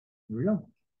Here we go.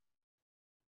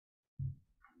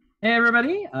 Hey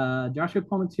everybody, Joshua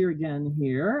Palmatier again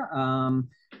here.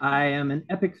 I am an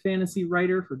epic fantasy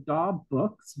writer for Daw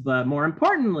Books, but more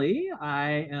importantly,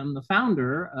 I am the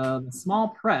founder of a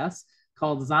small press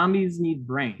called Zombies Need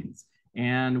Brains.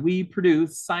 And we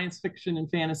produce science fiction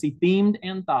and fantasy themed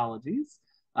anthologies.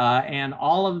 And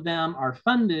all of them are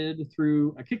funded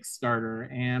through a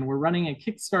Kickstarter. And we're running a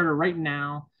Kickstarter right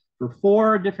now for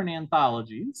 4 different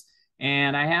anthologies.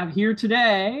 And I have here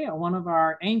today one of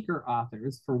our anchor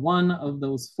authors for one of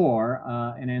those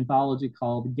 4, an anthology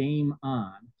called Game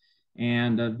On.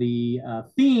 And the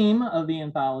theme of the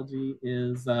anthology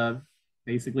is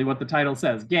basically what the title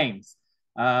says, games.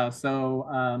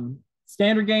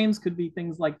 Standard games could be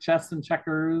things like chess and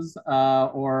checkers,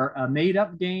 or a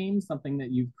made-up game, something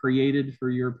that you've created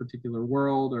for your particular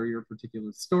world or your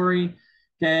particular story.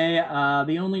 Okay,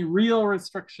 the only real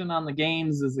restriction on the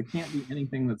games is it can't be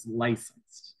anything that's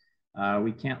licensed.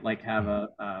 We can't like have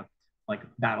a like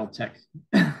BattleTech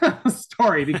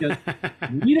story because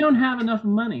we don't have enough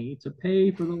money to pay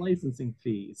for the licensing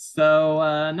fees.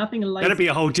 So nothing licensed. That'd be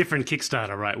a whole different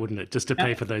Kickstarter, right? Wouldn't it? Just to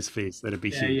pay for those fees. That'd be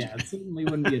huge. Yeah, it certainly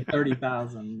wouldn't be a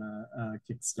 30,000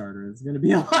 Kickstarter. It's going to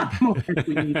be a lot more if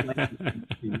we need licensing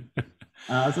fees.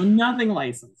 So nothing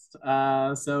licensed.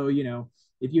 So you know,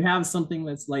 if you have something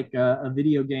that's like a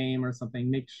video game or something,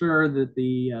 make sure that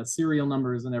the serial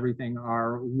numbers and everything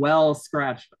are well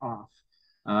scratched off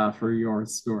for your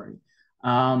story.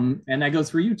 And that goes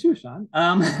for you too, Sean.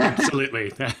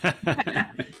 Absolutely.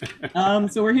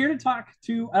 So we're here to talk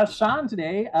to Sean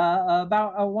today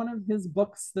about one of his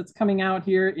books that's coming out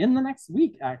here in the next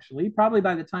week, actually. Probably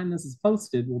by the time this is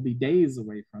posted, we'll be days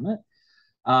away from it.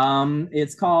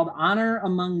 It's called Honor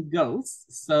Among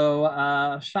Ghosts.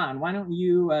 So, Sean, why don't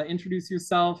you introduce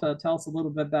yourself, tell us a little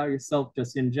bit about yourself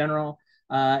just in general,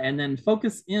 and then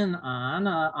focus in on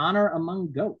Honor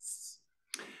Among Ghosts.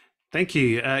 Thank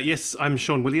you. Yes, I'm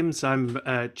Sean Williams. I'm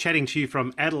chatting to you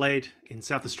from Adelaide in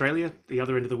South Australia, the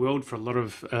other end of the world, for a lot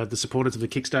of the supporters of the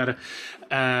Kickstarter.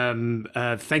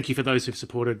 Thank you for those who've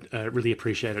supported. Really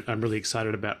appreciate it. I'm really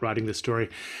excited about writing this story.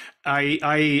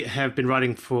 I have been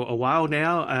writing for a while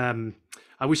now.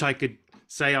 I wish I could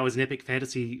say I was an epic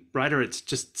fantasy writer. It's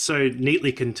just so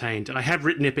neatly contained. I have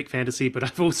written epic fantasy, but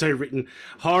I've also written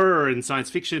horror and science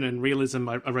fiction and realism.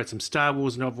 I wrote some Star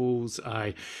Wars novels.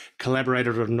 I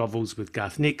collaborated on novels with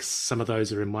Garth Nix. Some of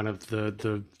those are in one of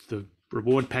the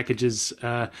reward packages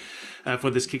for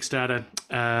this Kickstarter.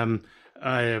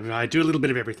 I do a little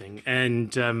bit of everything.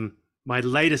 And my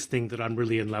latest thing that I'm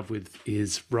really in love with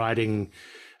is writing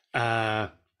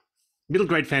middle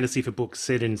grade fantasy for books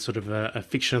set in sort of a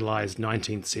fictionalized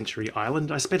 19th century Ireland.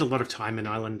 I spent a lot of time in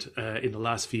Ireland in the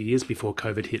last few years before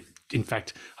COVID hit. In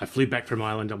fact, I flew back from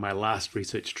Ireland on my last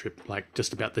research trip, like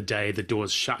just about the day the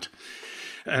doors shut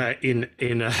in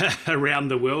around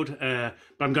the world. But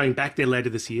I'm going back there later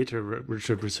this year to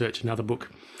research another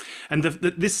book. And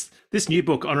this new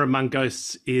book, Honor Among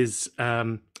Ghosts, is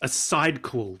a side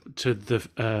call to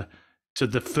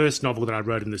the first novel that I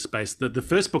wrote in this space. The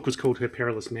first book was called Her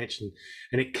Perilous Mansion,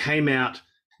 and it came out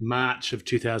March of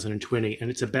 2020.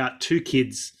 And it's about 2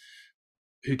 kids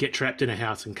who get trapped in a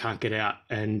house and can't get out.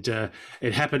 And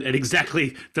it happened at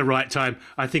exactly the right time.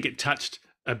 I think it touched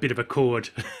a bit of a chord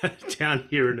down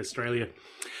here in Australia.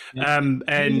 And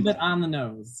a little bit on the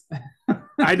nose.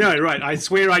 I know, right? I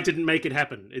swear I didn't make it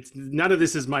happen. It's none of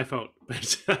this is my fault.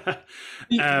 But I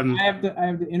have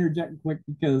to interject quick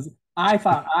because I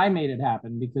thought I made it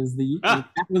happen because that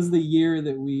was the year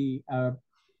that we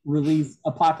released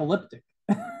Apocalyptic.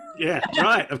 Yeah,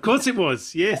 right. Of course it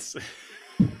was. Yes.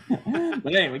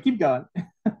 But anyway, keep going.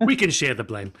 We can share the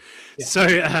blame. Yeah.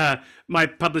 So my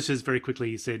publishers very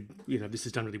quickly said, you know, this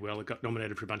has done really well. It got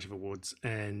nominated for a bunch of awards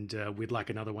and we'd like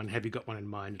another one. Have you got one in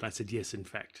mind? And I said, yes, in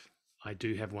fact, I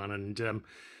do have one.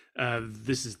 And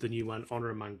this is the new one,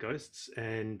 Honor Among Ghosts.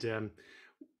 And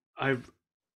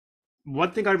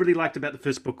one thing I really liked about the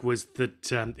first book was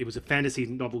that it was a fantasy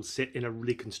novel set in a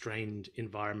really constrained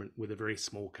environment with a very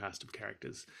small cast of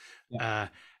characters. Yeah.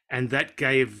 And that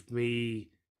gave me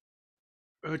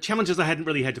challenges I hadn't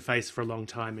really had to face for a long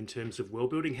time in terms of world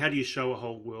building. How do you show a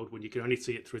whole world when you can only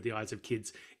see it through the eyes of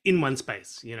kids in one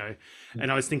space, you know? Yeah.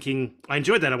 And I was thinking, I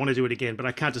enjoyed that. I want to do it again, but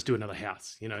I can't just do another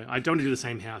house. You know, I don't want to do the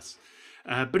same house.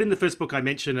 But in the first book, I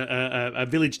mentioned a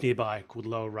village nearby called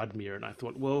Lower Rudmere. And I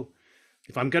thought, well,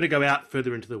 if I'm going to go out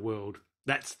further into the world,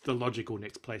 that's the logical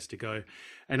next place to go.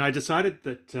 And I decided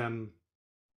that,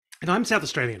 and I'm South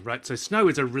Australian, right? So snow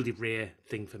is a really rare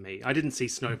thing for me. I didn't see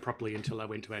snow properly until I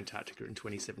went to Antarctica in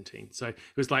 2017. So it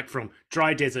was like from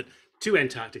dry desert to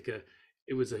Antarctica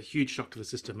it was a huge shock to the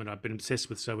system, and I've been obsessed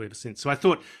with So ever since. So I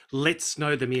thought, let's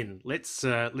snow them in. Let's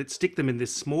stick them in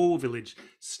this small village,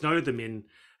 snow them in.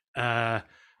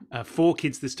 4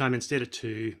 kids this time instead of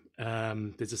 2.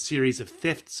 There's a series of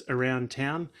thefts around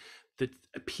town that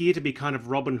appear to be kind of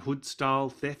Robin Hood style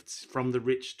thefts from the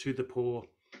rich to the poor,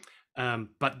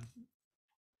 but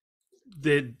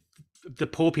the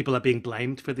poor people are being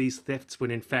blamed for these thefts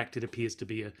when in fact it appears to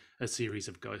be a series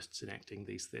of ghosts enacting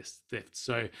these thefts.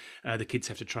 So the kids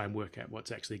have to try and work out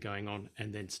what's actually going on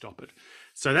and then stop it.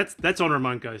 So that's Honor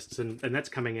Among Ghosts, and that's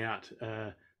coming out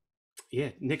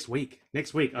next week.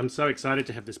 I'm so excited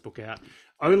to have this book out.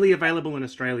 Only available in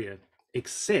Australia,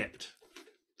 except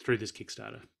through this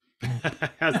Kickstarter.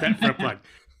 How's that for a plug?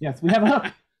 Yes, we have a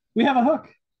hook. We have a hook.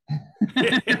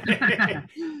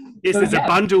 Yes, there's a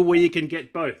bundle where you can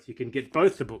get both. You can get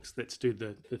both the books. Let's do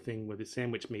the thing where they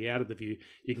sandwich me out of the view.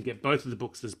 You can get both of the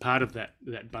books as part of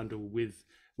that bundle with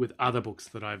other books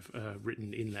that I've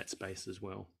written in that space as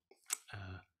well.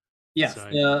 Yes,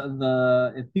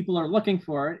 so, if people are looking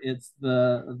for it, it's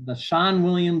the Sean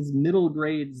Williams middle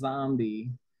grade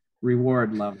zombie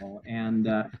reward level, and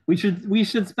we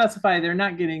should specify they're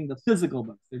not getting the physical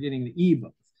books; they're getting the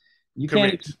ebooks.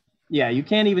 Correct. You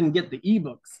can't even get the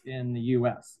ebooks in the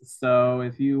U.S. So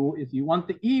if you want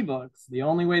the ebooks, the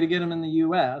only way to get them in the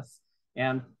U.S.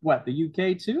 and the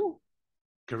U.K. too.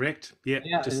 Correct. Yeah,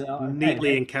 just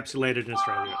neatly encapsulated in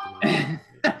Australia at the moment.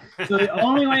 So the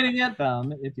only way to get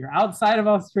them, if you're outside of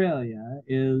Australia,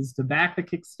 is to back the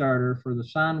Kickstarter for the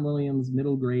Sean Williams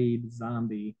middle grade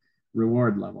zombie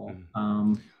reward level.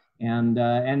 And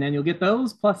then you'll get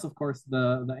those, plus of course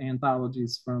the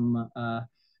anthologies from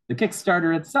the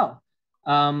Kickstarter itself.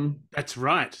 That's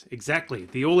right, exactly.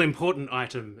 The all-important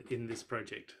item in this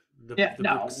project. Not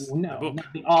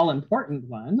the all-important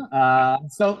one.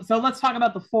 So let's talk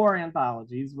about the 4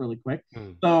 anthologies really quick.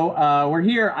 So we're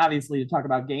here obviously to talk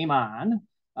about Game On,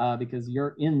 because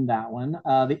you're in that one.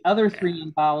 The other 3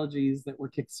 anthologies that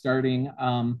we're kickstarting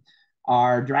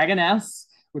are Dragon-esque,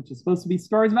 which is supposed to be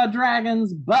stories about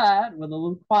dragons, but with a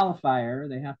little qualifier.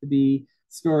 They have to be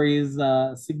stories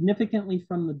significantly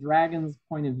from the dragon's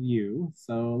point of view.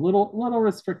 So a little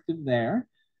restrictive there.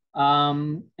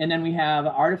 And then we have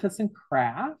Artifice and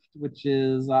Craft, which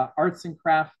is arts and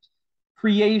craft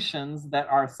creations that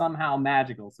are somehow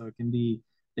magical. So it can be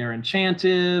they're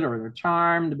enchanted or they're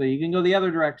charmed, but you can go the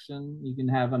other direction. You can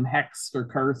have them hexed or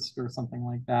cursed or something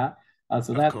like that.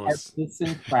 So that's Artifice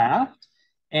and Craft.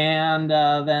 And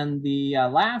then the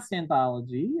last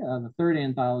anthology, the 3rd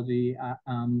anthology,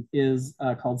 is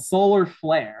called Solar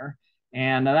Flare.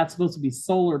 And that's supposed to be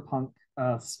solar punk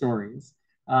stories.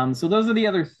 So those are the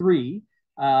other 3.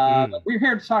 But we're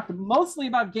here to talk mostly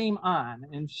about Game On.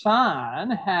 And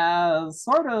Sean has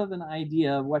sort of an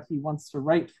idea of what he wants to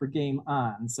write for Game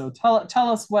On. So tell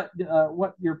us what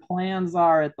your plans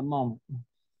are at the moment.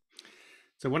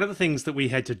 So one of the things that we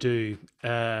had to do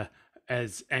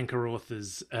as anchor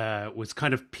authors was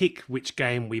kind of pick which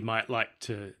game we might like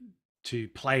to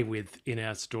play with in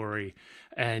our story.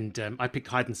 And I picked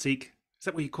hide and seek. Is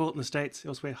that what you call it in the States?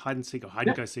 Elsewhere, hide and seek or hide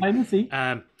and go seek? Hide and seek.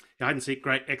 Hide and seek,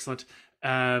 great, excellent.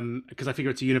 Because I figure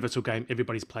it's a universal game.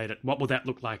 Everybody's played it. What will that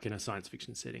look like in a science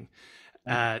fiction setting?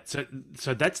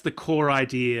 So that's the core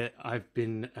idea I've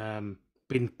been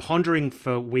pondering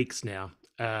for weeks now.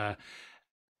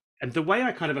 And the way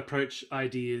I kind of approach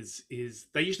ideas is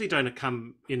they usually don't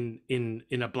come in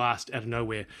a blast out of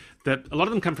nowhere. A lot of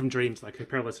them come from dreams, like Her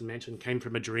Perilous Mansion came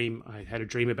from a dream. I had a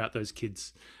dream about those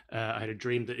kids. I had a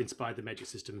dream that inspired the magic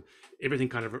system. Everything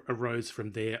kind of arose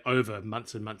from there over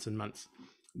months and months and months.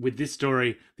 With this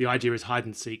story, the idea is hide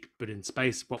and seek, but in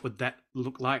space. What would that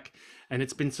look like? And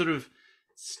it's been sort of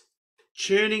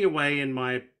churning away in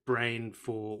my brain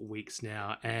for weeks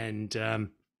now. And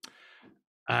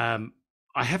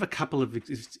I have a couple of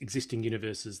existing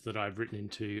universes that I've written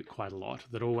into quite a lot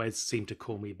that always seem to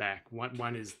call me back.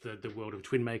 One is the world of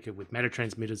Twin Maker with matter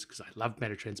transmitters, because I love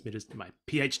matter transmitters. My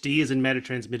PhD is in matter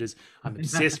transmitters. I'm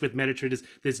obsessed with matter transmitters.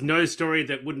 There's no story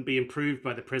that wouldn't be improved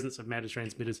by the presence of matter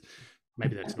transmitters.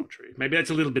 Maybe that's not true. Maybe that's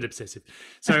a little bit obsessive.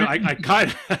 So I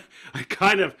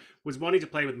kind of was wanting to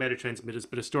play with matter transmitters,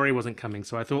 but a story wasn't coming.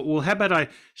 So I thought, well, how about I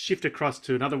shift across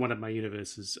to another one of my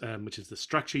universes, which is the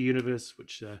Structure universe,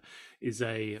 which is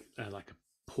like a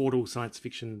portal science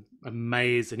fiction, a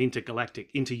maze, an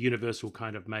intergalactic, interuniversal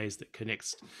kind of maze that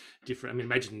connects different. I mean,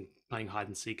 imagine playing hide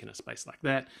and seek in a space like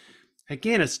that.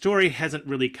 Again, a story hasn't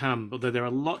really come, although there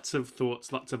are lots of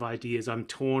thoughts, lots of ideas. I'm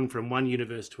torn from one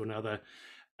universe to another.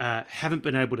 haven't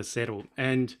been able to settle.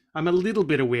 And I'm a little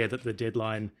bit aware that the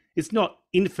deadline is not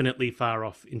infinitely far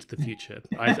off into the future.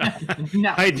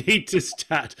 No. I need to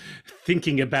start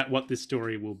thinking about what this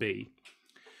story will be.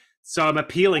 So I'm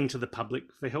appealing to the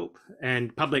public for help,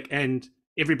 and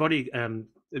everybody.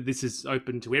 This is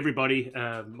open to everybody,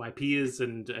 my peers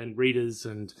and readers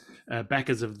and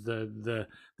backers of the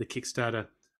Kickstarter.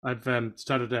 I've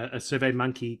started a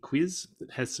SurveyMonkey quiz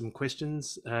that has some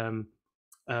questions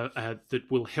that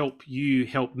will help you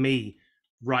help me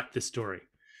write the story.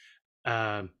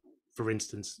 For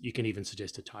instance, you can even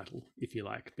suggest a title if you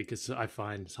like, because I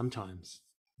find sometimes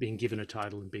being given a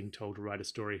title and being told to write a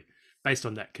story based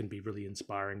on that can be really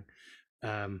inspiring.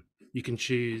 You can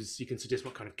suggest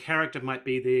what kind of character might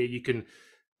be there.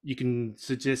 You can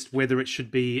suggest whether it should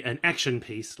be an action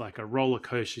piece, like a roller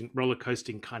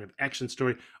coasting kind of action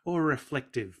story, or a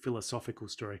reflective philosophical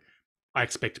story. I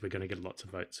expect we're going to get lots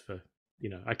of votes for,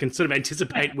 I can sort of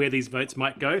anticipate where these votes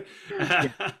might go.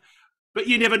 But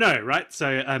you never know, right?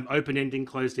 So open ending,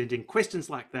 closed ending, questions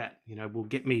like that, will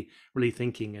get me really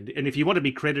thinking. And if you want to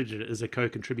be credited as a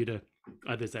co-contributor,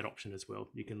 there's that option as well.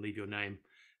 You can leave your name,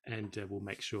 and we'll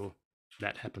make sure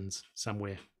that happens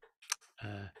somewhere.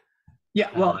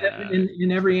 Well,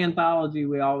 in every anthology,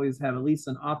 we always have at least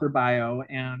an author bio,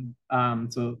 and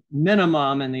so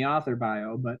minimum in the author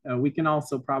bio, but we can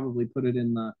also probably put it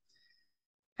in the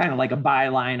kind of like a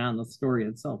byline on the story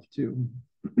itself too.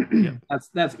 Yeah.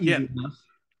 That's easy enough.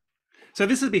 So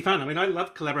this would be fun. I mean, I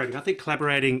love collaborating. I think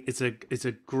collaborating is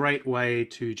a great way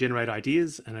to generate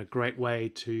ideas and a great way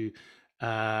to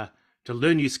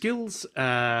learn new skills,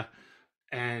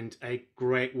 and a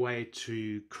great way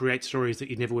to create stories that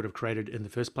you never would have created in the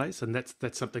first place. And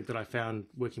that's something that I found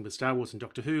working with Star Wars and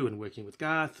Doctor Who, and working with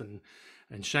Garth and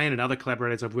Shane and other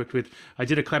collaborators I've worked with. I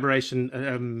did a collaboration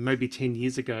maybe 10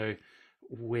 years ago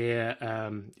where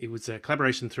it was a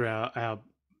collaboration through our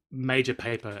major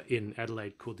paper in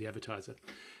Adelaide called The Advertiser.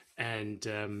 And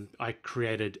I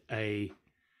created a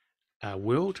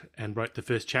world and wrote the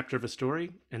first chapter of a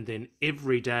story. And then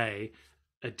every day,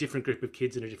 a different group of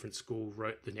kids in a different school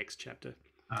wrote the next chapter.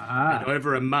 And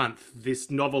over a month, this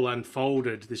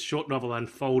short novel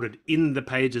unfolded in the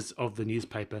pages of the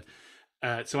newspaper.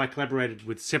 So I collaborated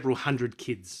with several hundred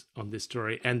kids on this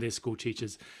story and their school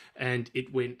teachers. And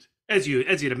it went, as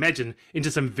you'd imagine, into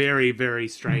some very, very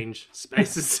strange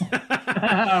spaces.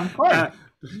 Of course.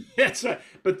 That's right.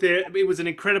 But it was an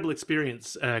incredible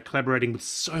experience collaborating with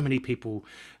so many people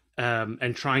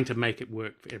and trying to make it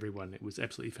work for everyone. It was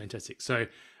absolutely fantastic. So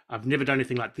I've never done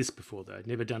anything like this before, though. I've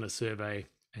never done a survey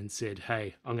and said,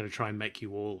 hey, I'm going to try and make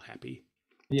you all happy.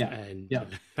 Yeah. And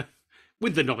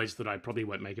with the knowledge that I probably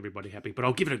won't make everybody happy, but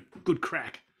I'll give it a good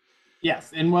crack.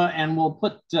 Yes, and we'll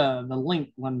put the link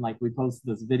when we post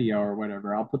this video or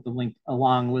whatever. I'll put the link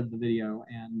along with the video,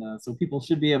 and so people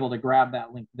should be able to grab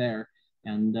that link there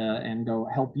and go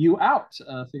help you out,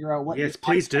 figure out what. Yes,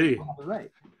 please do. Right.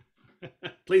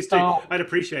 Please do. I'd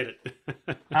appreciate it.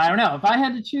 I don't know if I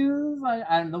had to choose.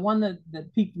 The one that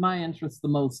piqued my interest the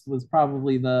most was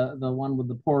probably the one with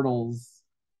the portals,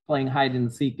 playing hide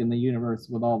and seek in the universe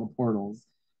with all the portals.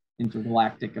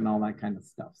 Intergalactic and all that kind of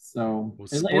stuff. So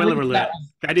spoiler alert,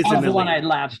 that is the one I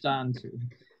latched on to.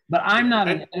 But I'm not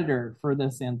an editor for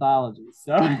this anthology,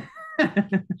 so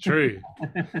true.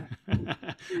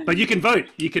 But you can vote.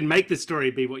 You can make the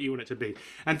story be what you want it to be,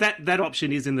 and that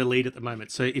option is in the lead at the moment.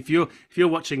 So if you're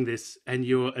watching this and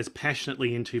you're as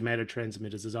passionately into matter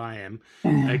transmitters as I am,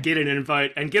 get in and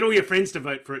vote, and get all your friends to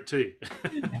vote for it too.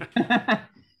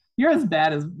 You're as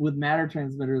bad as with matter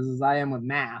transmitters as I am with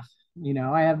math.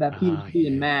 I have that PhD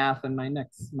in math, and my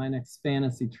next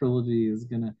fantasy trilogy is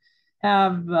gonna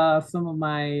have some of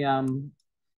my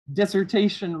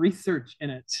dissertation research in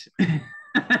it.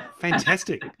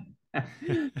 Fantastic.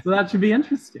 So that should be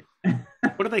interesting.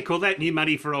 What do they call that? New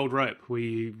money for old rope, where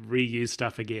you reuse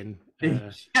stuff again.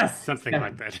 Yes, something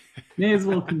like that. May as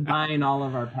well combine all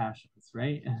of our passions,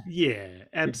 right? Yeah,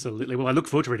 absolutely. Well, I look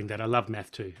forward to reading that. I love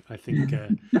math too. I think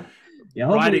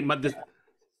writing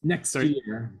next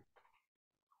year.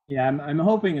 Yeah, I'm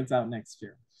hoping it's out next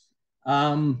year.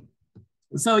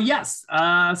 So yes,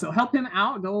 so help him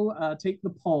out. Go take the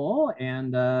poll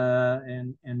and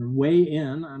weigh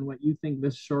in on what you think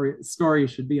this story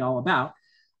should be all about.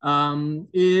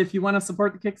 If you want to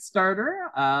support the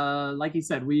Kickstarter, like you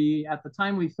said, at the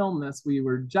time we filmed this, we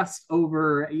were just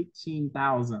over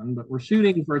 18,000, but we're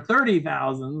shooting for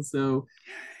 30,000, so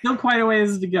still quite a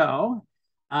ways to go.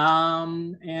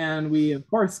 And we of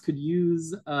course could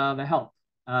use the help.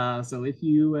 So if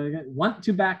you want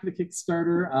to back the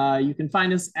Kickstarter, you can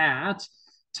find us at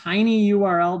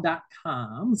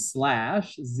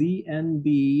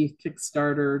tinyurl.com/ZNB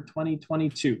Kickstarter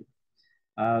 2022.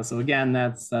 So again,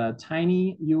 that's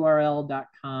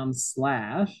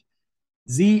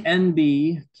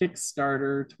tinyurl.com/ZNB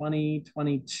Kickstarter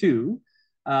 2022.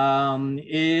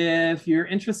 If you're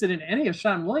interested in any of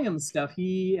Sean Williams' stuff,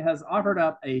 he has offered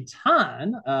up a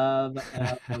ton of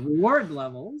reward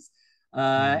levels.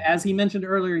 As he mentioned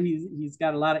earlier, he's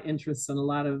got a lot of interests in a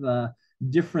lot of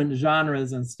different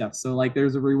genres and stuff. So like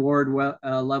there's a reward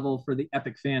level for the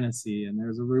epic fantasy, and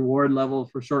there's a reward level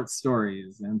for short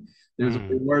stories, and there's a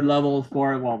reward level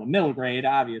for, well, the middle grade,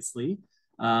 obviously.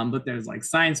 But there's like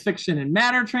science fiction and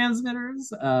matter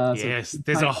transmitters. Yes,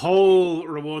 there's a whole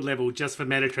reward level just for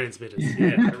matter transmitters.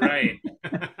 Yeah, right.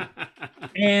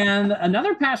 And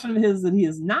another passion of his that he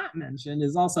has not mentioned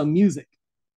is also music.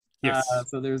 Yes.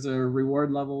 So there's a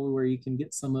reward level where you can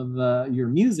get some of your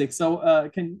music. So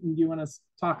do you want to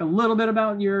talk a little bit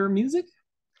about your music?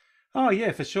 Oh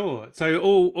yeah, for sure.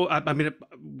 So I mean,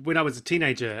 when I was a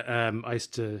teenager, I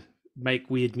used to make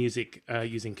weird music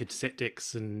using cassette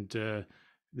decks, and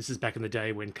this is back in the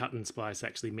day when cut and splice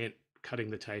actually meant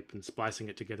cutting the tape and splicing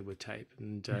it together with tape,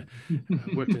 and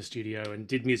worked in a studio and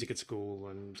did music at school,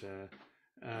 and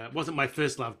it wasn't my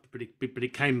first love, but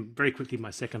it came very quickly my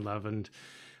second love. And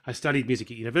I studied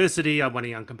music at university. I won a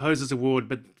Young Composers Award,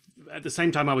 but at the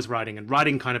same time I was writing, and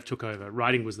writing kind of took over.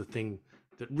 Writing was the thing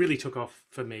that really took off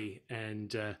for me,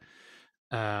 and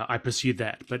I pursued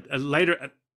that. But later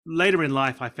in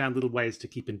life, I found little ways to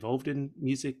keep involved in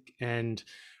music. And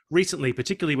recently,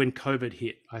 particularly when COVID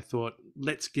hit, I thought,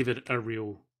 let's give it a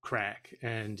real crack.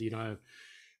 And,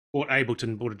 bought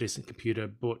Ableton, bought a decent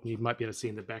computer, you might be able to see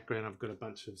in the background, I've got a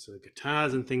bunch of sort of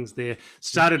guitars and things there.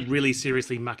 Started really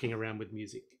seriously mucking around with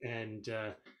music. And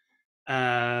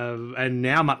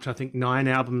now I'm up to, I think, 9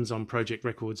 albums on Project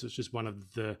Records, which is one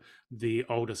of the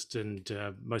oldest and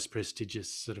most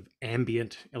prestigious sort of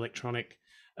ambient electronic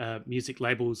music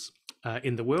labels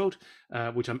in the world,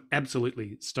 which I'm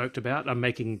absolutely stoked about. I'm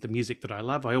making the music that I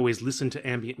love. I always listen to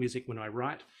ambient music when I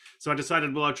write. So I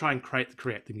decided, well, I'll try and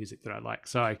create the music that I like.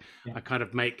 So I kind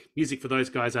of make music for those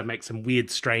guys. I make some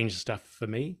weird, strange stuff for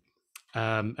me.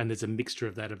 And there's a mixture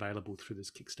of that available through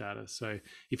this Kickstarter. So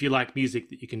if you like music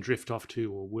that you can drift off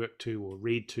to or work to or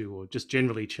read to or just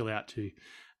generally chill out to,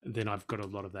 then I've got a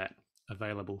lot of that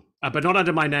available, but not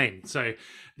under my name. So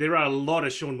there are a lot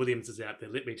of Sean Williamses out there,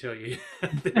 let me tell you.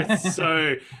 There are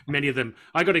so many of them.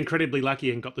 I got incredibly lucky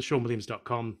and got the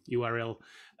SeanWilliams.com URL,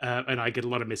 and I get a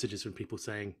lot of messages from people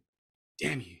saying,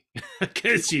 damn you,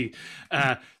 curse you.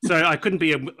 So I couldn't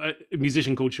be a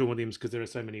musician called Sean Williams because there are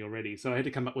so many already. So I had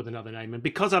to come up with another name. And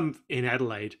because I'm in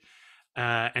Adelaide,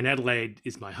 and Adelaide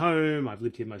is my home, I've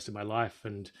lived here most of my life.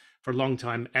 And for a long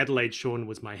time, Adelaide Sean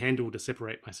was my handle to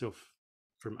separate myself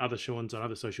from other Seans on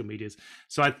other social medias.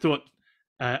 So I thought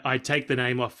I'd take the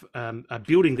name off a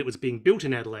building that was being built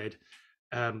in Adelaide,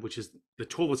 which is the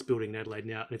tallest building in Adelaide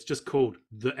now. And it's just called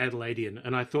The Adelaidean.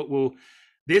 And I thought, well,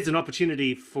 there's an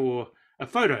opportunity for a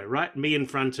photo, right? Me in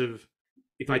front of,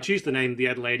 if I choose the name The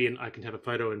Adelaidean, I can have a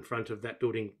photo in front of that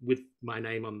building with my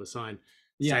name on the sign.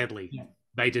 Sadly,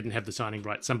 they didn't have the signing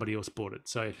right. Somebody else bought it.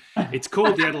 So it's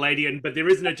called The Adelaidean, but there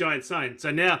isn't a giant sign. So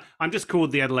now I'm just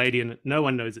called The Adelaidean. No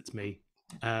one knows it's me.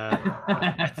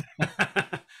 But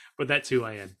that's who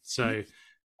I am. So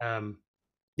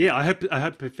I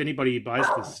hope if anybody buys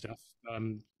this stuff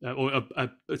or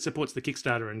supports the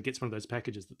Kickstarter and gets one of those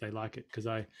packages, that they like it, because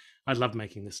I love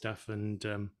making this stuff,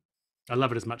 and I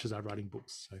love it as much as I'm writing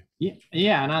books. So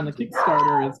and on the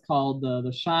Kickstarter, it's called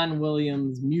the Sean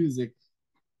Williams Music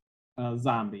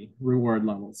Zombie reward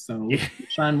levels. So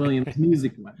Sean Williams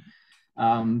Music one.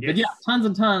 But tons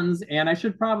and tons. And I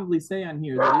should probably say on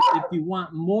here that if you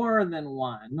want more than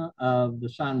one of the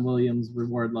Sean Williams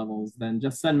reward levels, then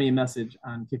just send me a message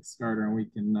on Kickstarter and we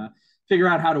can figure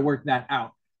out how to work that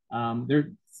out. There's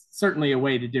certainly a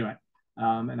way to do it.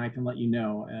 And I can let you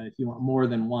know if you want more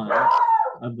than one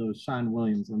of those Sean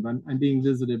Williams ones. I'm being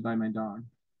visited by my dog.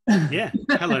 Yeah.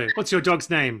 Hello. What's your dog's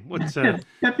name? What's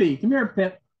Peppy. Come here,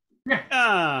 Pip.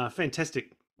 Ah,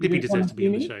 fantastic. Pippi deserves to be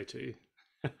in the show too.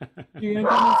 You gonna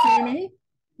come and see me?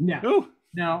 No. Oh.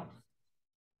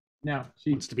 No.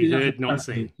 She wants to be heard, not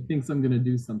seen. She thinks I'm gonna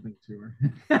do something to her.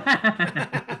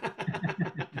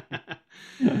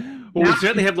 Well, we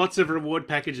certainly have lots of reward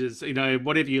packages.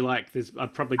 Whatever you like.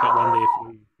 I've probably got one there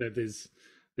for you. There's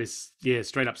this,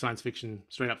 straight up science fiction,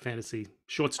 straight up fantasy,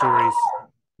 short stories,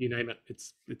 you name it.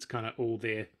 It's kind of all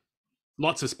there.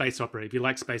 Lots of space opera. If you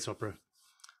like space opera,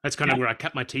 that's kind of where I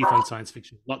cut my teeth on science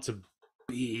fiction. Lots of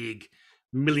big,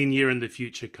 million year in the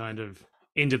future kind of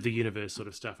end of the universe sort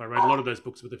of stuff. I wrote a lot of those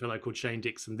books with a fellow called Shane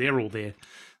Dixon. They're all there.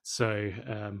 So,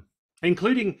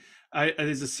 including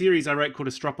there's a series I wrote called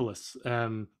Astropolis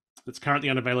that's currently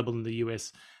unavailable in the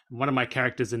US. One of my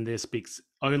characters in there speaks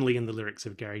only in the lyrics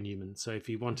of Gary Newman. So if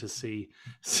you want to see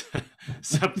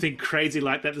something crazy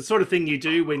like that, the sort of thing you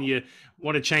do when you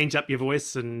want to change up your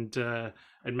voice and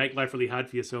make life really hard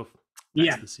for yourself,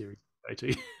 that's the series I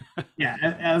do. Yeah,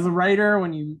 as a writer,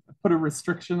 when you put a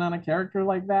restriction on a character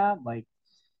like that, like,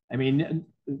 I mean,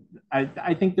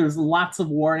 I think there's lots of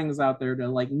warnings out there to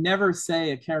like never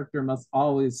say a character must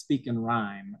always speak in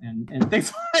rhyme and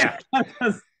things like that.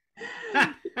 Because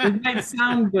it might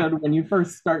sound good when you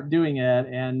first start doing it,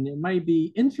 and it might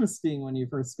be interesting when you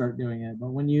first start doing it, but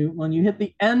when you hit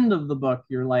the end of the book,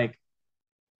 you're like,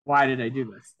 why did I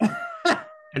do this?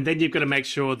 And then you've got to make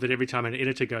sure that every time an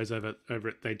editor goes over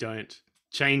it, they don't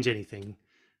change anything.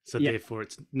 So therefore,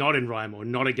 it's not in rhyme or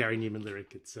not a Gary Newman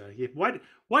lyric. It's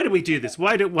why do we do this?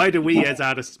 Why do we as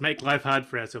artists make life hard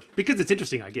for ourselves? Because it's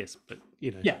interesting, I guess. But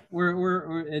you know, yeah,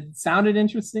 we're it sounded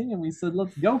interesting, and we said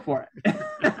let's go for it.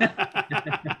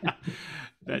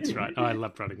 That's right. Oh, I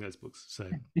love writing those books. So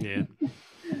yeah.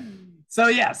 So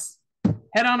yes,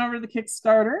 head on over to the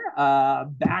Kickstarter,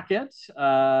 back it.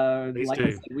 Like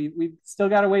I said, we've still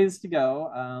got a ways to go,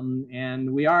 and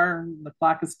the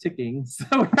clock is ticking, so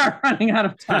we are running out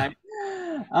of time.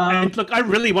 And look, I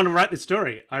really want to write the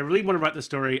story. I really want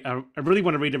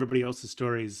to read everybody else's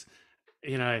stories.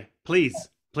 You know, please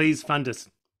fund us.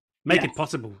 Make it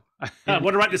possible. I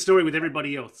want to write the story with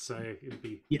everybody else, so it'd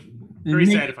be very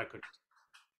sad if I couldn't.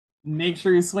 Make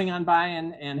sure you swing on by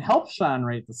and help Sean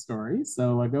write the story.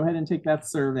 So go ahead and take that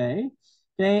survey,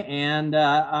 okay? And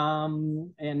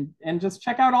just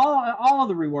check out all of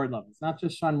the reward levels, not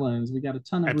just Sean Williams. We got a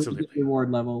ton of really good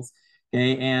reward levels,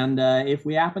 okay? And if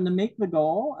we happen to make the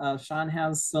goal, Sean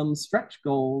has some stretch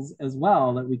goals as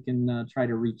well that we can try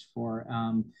to reach for.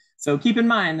 So keep in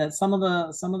mind that some of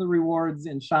the rewards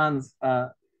in Sean's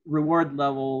reward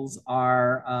levels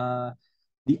are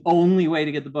the only way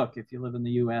to get the book if you live in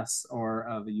the US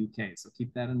or the UK. So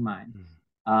keep that in mind.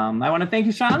 I want to thank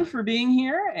you, Sean, for being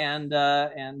here and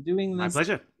doing this. My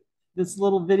pleasure. This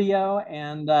little video.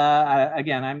 And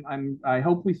again, I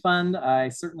hope we fund. I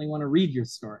certainly want to read your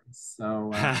stories.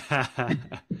 So.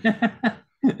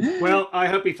 Well, I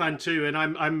hope we fund too, and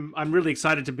I'm really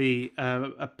excited to be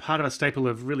a part of a staple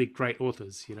of really great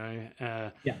authors. You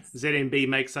know, ZMB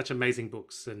makes such amazing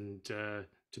books, and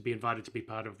to be invited to be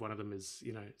part of one of them is,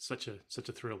 you know, such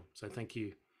a thrill. So thank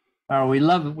you. Oh, we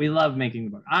love making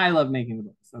the book. I love making the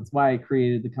books. That's why I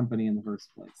created the company in the first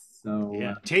place. So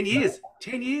yeah, 10 years.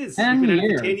 10 years. 10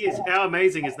 years. 10 years. How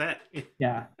amazing is that?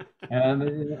 Yeah,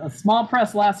 a small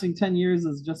press lasting 10 years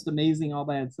is just amazing all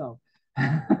by itself.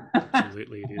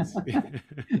 Absolutely, it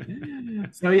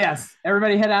is. So yes,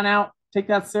 everybody head on out, take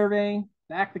that survey,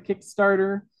 back the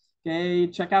Kickstarter. Okay,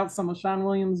 check out some of Sean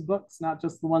Williams' books, not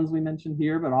just the ones we mentioned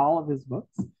here, but all of his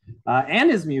books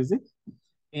and his music.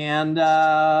 And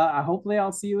hopefully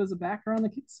I'll see you as a backer on the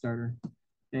Kickstarter.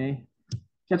 Okay,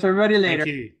 catch everybody later.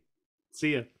 Thank you.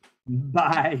 See ya.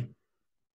 Bye.